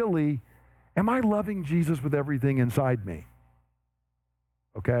not really, am I loving Jesus with everything inside me?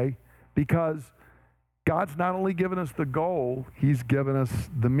 Okay? Because God's not only given us the goal, he's given us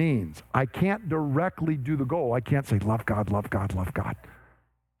the means. I can't directly do the goal. I can't say, love God, love God, love God.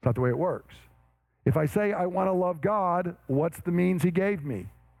 It's not the way it works. If I say I want to love God, what's the means he gave me?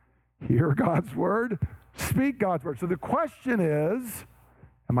 Hear God's word, speak God's word. So the question is,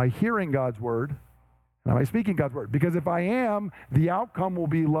 am I hearing God's word? And am I speaking God's word? Because if I am, the outcome will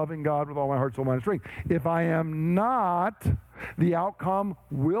be loving God with all my heart, soul, mind, and strength. If I am not, the outcome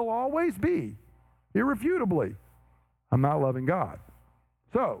will always be, irrefutably, I'm not loving God.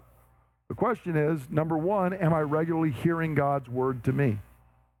 So the question is, number one, am I regularly hearing God's word to me?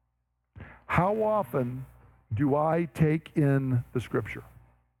 How often do I take in the scripture?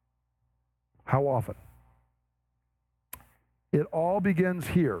 How often? It all begins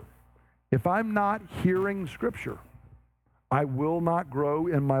here. If I'm not hearing scripture, I will not grow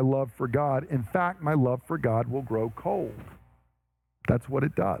in my love for God. In fact, my love for God will grow cold. That's what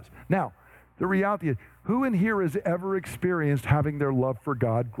it does. Now, the reality is, who in here has ever experienced having their love for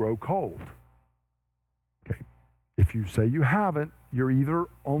God grow cold? Okay. If you say you haven't, you're either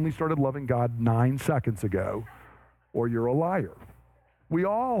only started loving God 9 seconds ago, or you're a liar. We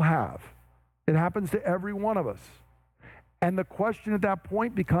all have. It happens to every one of us. And the question at that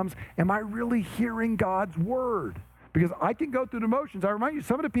point becomes, am I really hearing God's word? Because I can go through the motions. I remind you,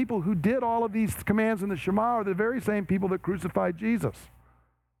 some of the people who did all of these commands in the Shema are the very same people that crucified Jesus,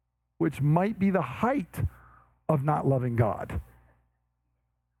 which might be the height of not loving God.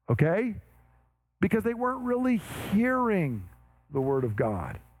 Okay? Because they weren't really hearing the word of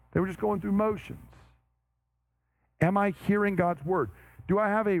God. They were just going through motions. Am I hearing God's word? Do I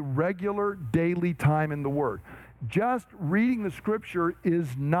have a regular daily time in the word? Just reading the scripture is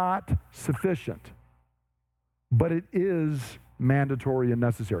not sufficient, but it is mandatory and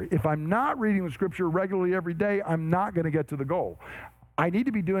necessary. If I'm not reading the scripture regularly every day, I'm not going to get to the goal. I need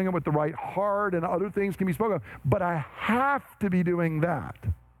to be doing it with the right heart, and other things can be spoken of, but I have to be doing that.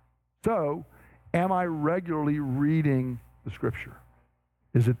 So, am I regularly reading the scripture?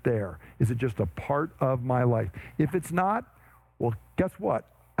 Is it there? Is it just a part of my life? If it's not, well, guess what?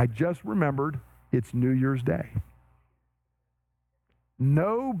 I just remembered it's New Year's Day.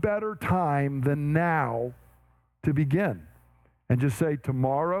 No better time than now to begin. And just say,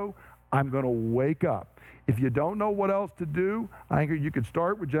 tomorrow, I'm going to wake up. If you don't know what else to do, I think you could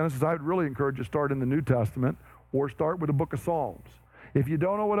start with Genesis. I would really encourage you to start in the New Testament or start with the book of Psalms. If you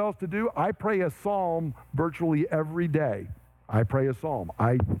don't know what else to do, I pray a psalm virtually every day. I pray a psalm.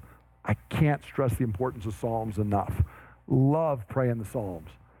 I can't stress the importance of psalms enough. Love praying the psalms.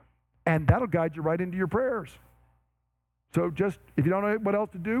 And that'll guide you right into your prayers. So just, if you don't know what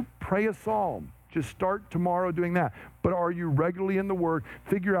else to do, pray a psalm. Just start tomorrow doing that. But are you regularly in the Word?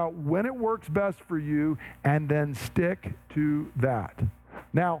 Figure out when it works best for you and then stick to that.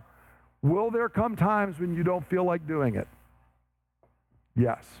 Now, will there come times when you don't feel like doing it?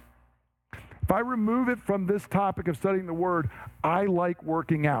 Yes. If I remove it from this topic of studying the Word, I like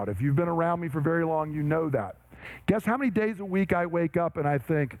working out. If you've been around me for very long, you know that. Guess how many days a week I wake up and I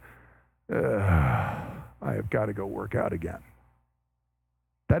think, I have got to go work out again.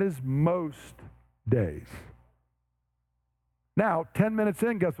 That is most days. Now, 10 minutes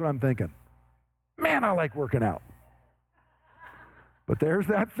in, guess what I'm thinking? Man, I like working out. But there's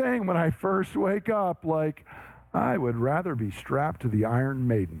that thing when I first wake up, like, I would rather be strapped to the Iron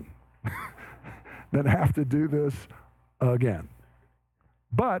Maiden than have to do this again.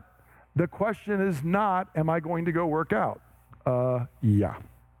 But the question is not, am I going to go work out? Yeah.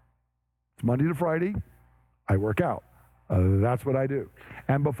 It's Monday to Friday. I work out. That's what I do.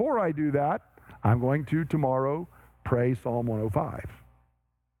 And before I do that, I'm going to tomorrow pray Psalm 105.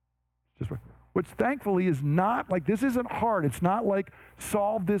 Which thankfully is not like, this isn't hard. It's not like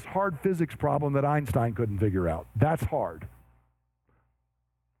solve this hard physics problem that Einstein couldn't figure out. That's hard.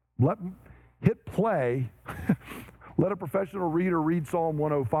 Hit play, let a professional reader read Psalm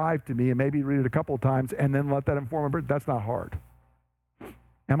 105 to me and maybe read it a couple of times and then let that inform me. That's not hard.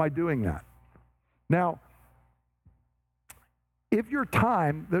 Am I doing that? Now, if your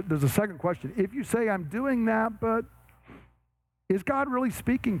time, there's a second question. If you say, I'm doing that, but is God really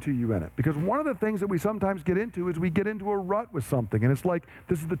speaking to you in it? Because one of the things that we sometimes get into is we get into a rut with something. And it's like,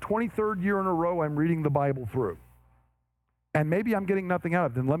 this is the 23rd year in a row I'm reading the Bible through. And maybe I'm getting nothing out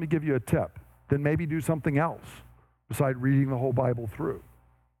of it. Then let me give you a tip. Then maybe do something else besides reading the whole Bible through.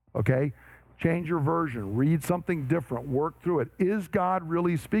 Okay? Change your version. Read something different. Work through it. Is God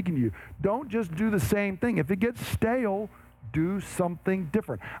really speaking to you? Don't just do the same thing. If it gets stale, do something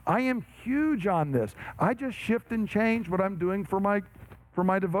different. I am huge on this. I just shift and change what I'm doing for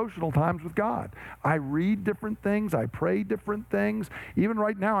my devotional times with God. I read different things. I pray different things. Even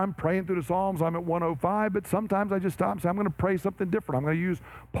right now, I'm praying through the Psalms. I'm at 105, but sometimes I just stop and say, I'm going to pray something different. I'm going to use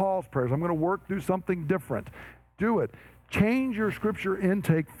Paul's prayers. I'm going to work through something different. Do it. Change your scripture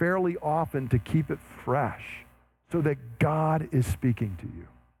intake fairly often to keep it fresh so that God is speaking to you.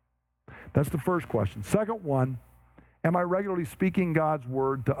 That's the first question. Second one, am I regularly speaking God's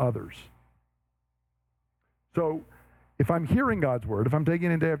word to others? So if I'm hearing God's word, if I'm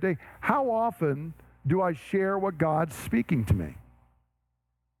taking it day after day, how often do I share what God's speaking to me?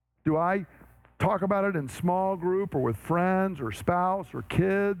 Do I talk about it in small group or with friends or spouse or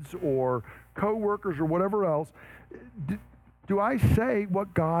kids or coworkers or whatever else? Do I say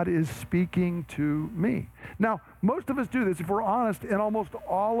what God is speaking to me? Now, most of us do this, if we're honest, in almost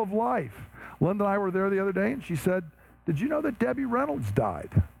all of life. Linda and I were there the other day, and she said, did you know that Debbie Reynolds died?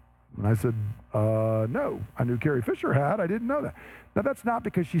 And I said, no. I knew Carrie Fisher had. I didn't know that. Now, that's not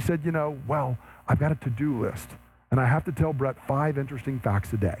because she said, well, I've got a to-do list, and I have to tell Brett 5 interesting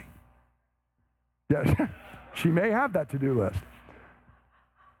facts a day. Yeah, she may have that to-do list.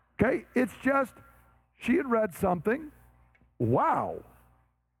 Okay? It's just, she had read something. Wow.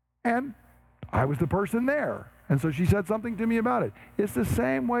 And I was the person there. And so she said something to me about it. It's the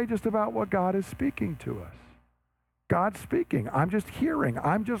same way just about what God is speaking to us. God's speaking. I'm just hearing.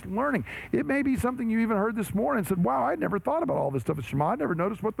 I'm just learning. It may be something you even heard this morning and said, wow, I never thought about all this stuff at Shema. I never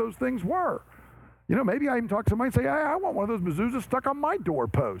noticed what those things were. Maybe I even talk to somebody and say, I want one of those mezuzahs stuck on my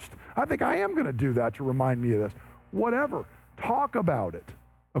doorpost. I think I am going to do that to remind me of this. Whatever. Talk about it.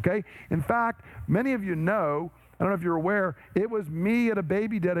 Okay? In fact, many of you know, I don't know if you're aware, it was me at a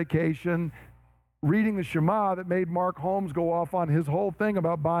baby dedication reading the Shema that made Mark Holmes go off on his whole thing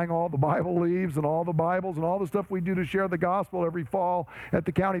about buying all the Bible leaves and all the Bibles and all the stuff we do to share the gospel every fall at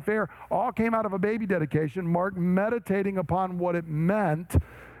the county fair. All came out of a baby dedication, Mark meditating upon what it meant.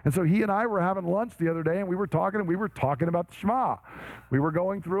 And so he and I were having lunch the other day, and we were talking about the Shema. We were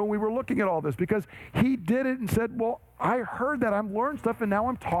going through and we were looking at all this because he did it and said, well, I heard that, I've learned stuff, and now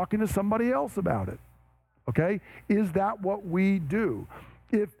I'm talking to somebody else about it. Okay? Is that what we do?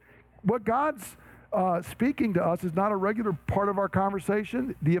 If what God's speaking to us is not a regular part of our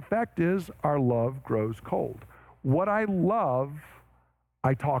conversation, the effect is our love grows cold. What I love,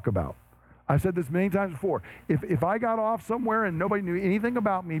 I talk about. I've said this many times before. If I got off somewhere and nobody knew anything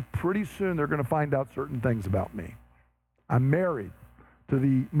about me, pretty soon they're going to find out certain things about me. I'm married to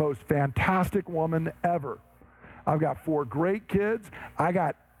the most fantastic woman ever. I've got 4 great kids. I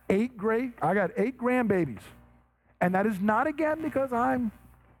got 8 grandbabies. And that is not, again, because I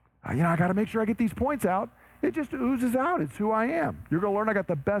got to make sure I get these points out. It just oozes out. It's who I am. You're going to learn I got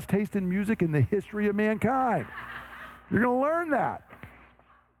the best taste in music in the history of mankind. You're going to learn that.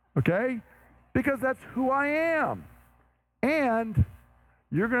 Okay? Because that's who I am. And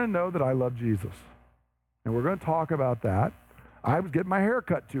you're going to know that I love Jesus. And we're going to talk about that. I was getting my hair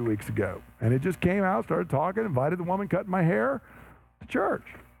cut 2 weeks ago, and it just came out, started talking, invited the woman cutting my hair to church.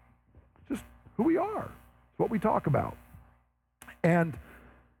 Just who we are. It's what we talk about. And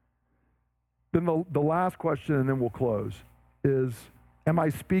then the last question, and then we'll close, is, am I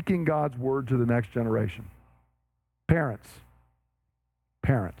speaking God's word to the next generation? Parents,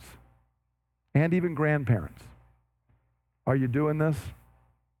 and even grandparents. Are you doing this?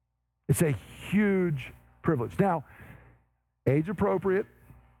 It's a huge privilege. Now, age appropriate,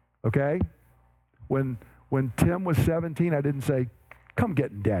 okay? When Tim was 17, I didn't say, come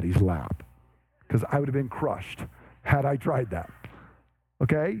get in daddy's lap, because I would have been crushed had I tried that,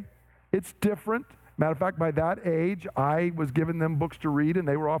 okay? It's different. Matter of fact, by that age, I was giving them books to read, and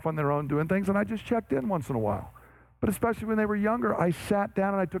they were off on their own doing things, and I just checked in once in a while. But especially when they were younger, I sat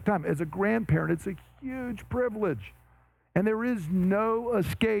down and I took time. As a grandparent, it's a huge privilege. And there is no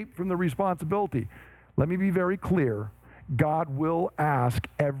escape from the responsibility. Let me be very clear. God will ask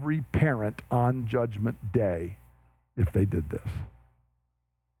every parent on Judgment Day if they did this.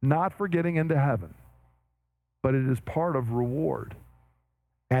 Not for getting into heaven, but it is part of reward.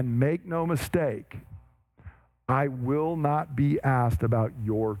 And make no mistake, I will not be asked about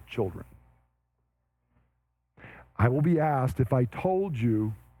your children. I will be asked if I told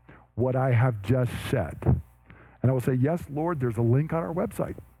you what I have just said. And I will say, yes, Lord, there's a link on our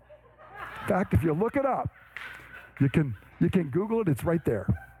website. In fact, if you look it up, you can Google it, it's right there.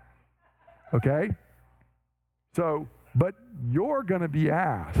 Okay? So, but you're going to be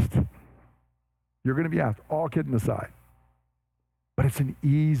asked. You're going to be asked, all kidding aside. But it's an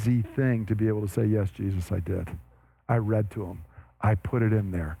easy thing to be able to say, yes, Jesus, I did. I read to him. I put it in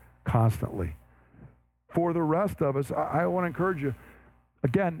there constantly. For the rest of us, I want to encourage you,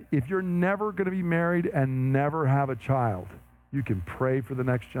 again, if you're never going to be married and never have a child, you can pray for the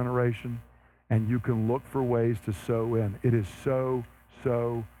next generation and you can look for ways to sow in. It is so,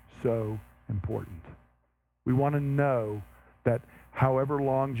 so, so important. We want to know that however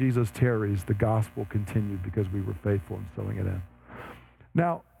long Jesus tarries, the gospel continued because we were faithful in sowing it in.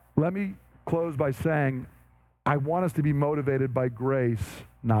 Now, let me close by saying, I want us to be motivated by grace,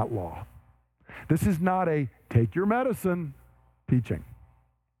 not law. This is not a take your medicine teaching.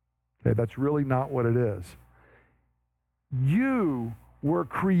 Okay, that's really not what it is. You were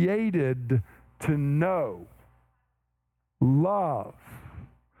created to know, love,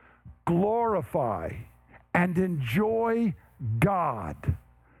 glorify, and enjoy God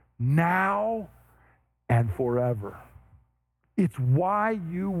now and forever. It's why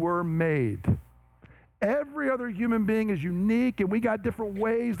you were made. Every other human being is unique, and we got different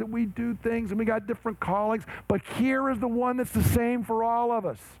ways that we do things, and we got different callings, but here is the one that's the same for all of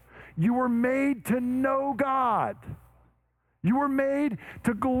us. You were made to know God. You were made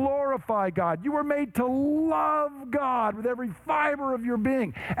to glorify God. You were made to love God with every fiber of your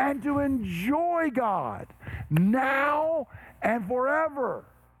being and to enjoy God now and forever.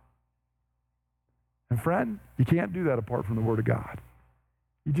 And friend, you can't do that apart from the Word of God.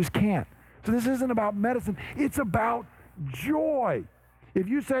 You just can't. So this isn't about medicine. It's about joy. If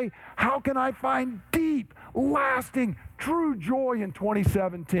you say, how can I find deep, lasting, true joy in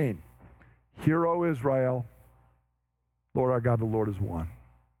 2017? Hear, O Israel, Lord our God, the Lord is one.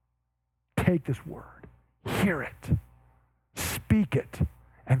 Take this word, hear it, speak it,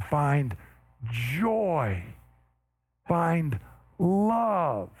 and find joy. Find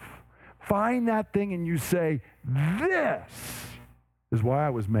love. Find that thing and you say, this is why I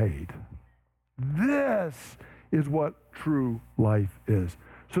was made. This is what true life is.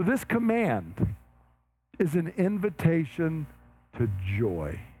 So this command is an invitation to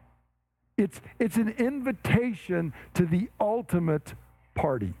joy. It's an invitation to the ultimate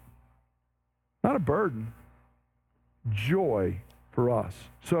party. Not a burden. Joy for us.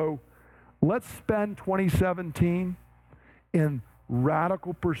 So let's spend 2017 in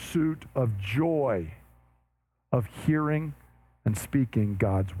radical pursuit of joy, of hearing and speaking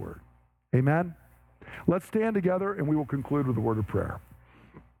God's word. Amen? Let's stand together and we will conclude with a word of prayer.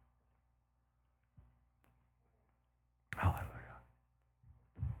 Hallelujah.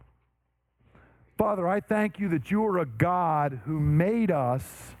 Father, I thank you that you are a God who made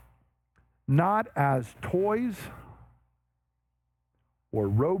us not as toys or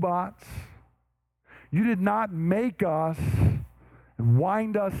robots. You did not make us and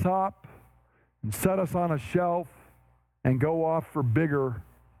wind us up and set us on a shelf and go off for bigger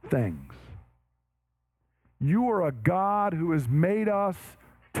things. You are a God who has made us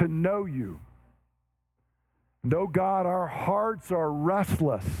to know you. And oh God, our hearts are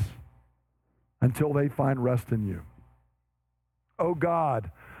restless until they find rest in you. Oh God,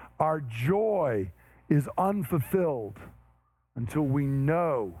 our joy is unfulfilled until we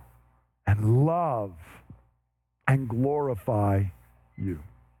know and love and glorify you.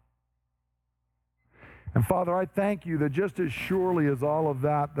 And Father, I thank you that just as surely as all of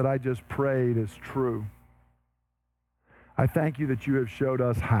that I just prayed is true, I thank you that you have showed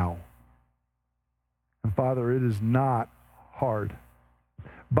us how. And Father, it is not hard.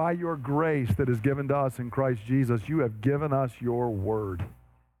 By your grace that is given to us in Christ Jesus, you have given us your word.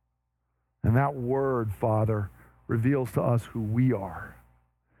 And that word, Father, reveals to us who we are.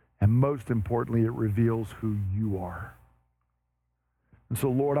 And most importantly, it reveals who you are. And so,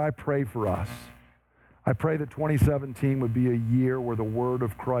 Lord, I pray for us. I pray that 2017 would be a year where the word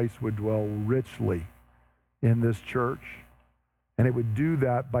of Christ would dwell richly in this church. And it would do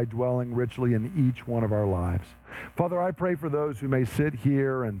that by dwelling richly in each one of our lives. Father, I pray for those who may sit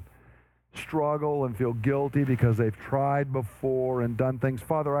here and struggle and feel guilty because they've tried before and done things.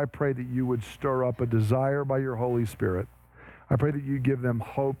 Father, I pray that you would stir up a desire by your Holy Spirit. I pray that you give them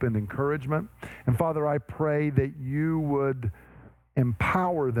hope and encouragement. And Father, I pray that you would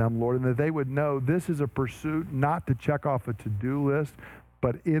empower them, Lord, and that they would know this is a pursuit not to check off a to-do list,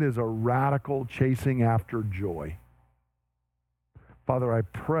 but it is a radical chasing after joy. Father, I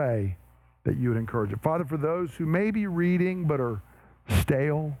pray that you would encourage it. Father, for those who may be reading but are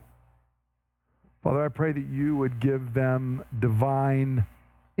stale, Father, I pray that you would give them divine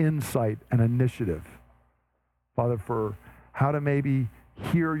insight and initiative. Father, for how to maybe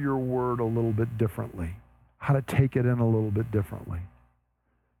hear your word a little bit differently, how to take it in a little bit differently.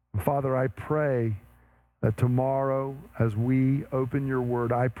 And Father, I pray that tomorrow as we open your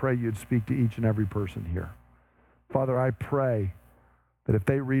word, I pray you'd speak to each and every person here. Father, I pray that if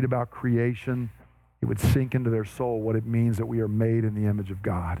they read about creation it would sink into their soul what it means that we are made in the image of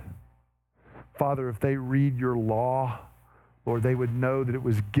God. Father, if they read your law, Lord, they would know that it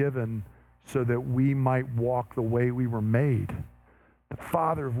was given so that we might walk the way we were made. But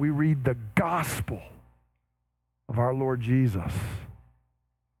Father, if we read the gospel of our Lord Jesus,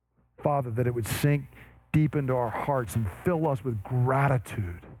 Father, that it would sink deep into our hearts and fill us with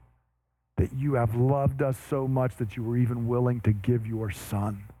gratitude that you have loved us so much that you were even willing to give your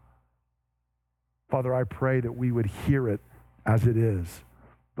Son. Father, I pray that we would hear it as it is,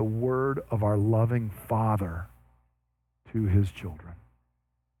 the word of our loving Father to his children.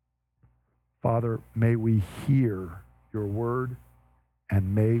 Father, may we hear your word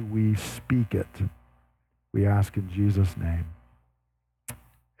and may we speak it. We ask in Jesus' name.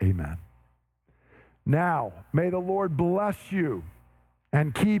 Amen. Now, may the Lord bless you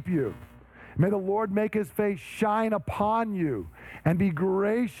and keep you. May the Lord make his face shine upon you and be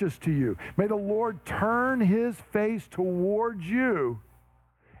gracious to you. May the Lord turn his face towards you,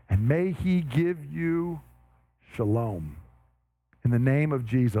 and may he give you shalom. In the name of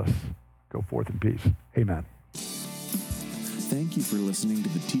Jesus, go forth in peace. Amen. Thank you for listening to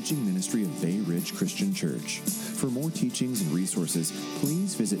the teaching ministry of Bay Ridge Christian Church. For more teachings and resources,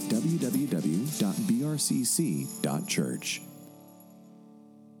 please visit www.brcc.church.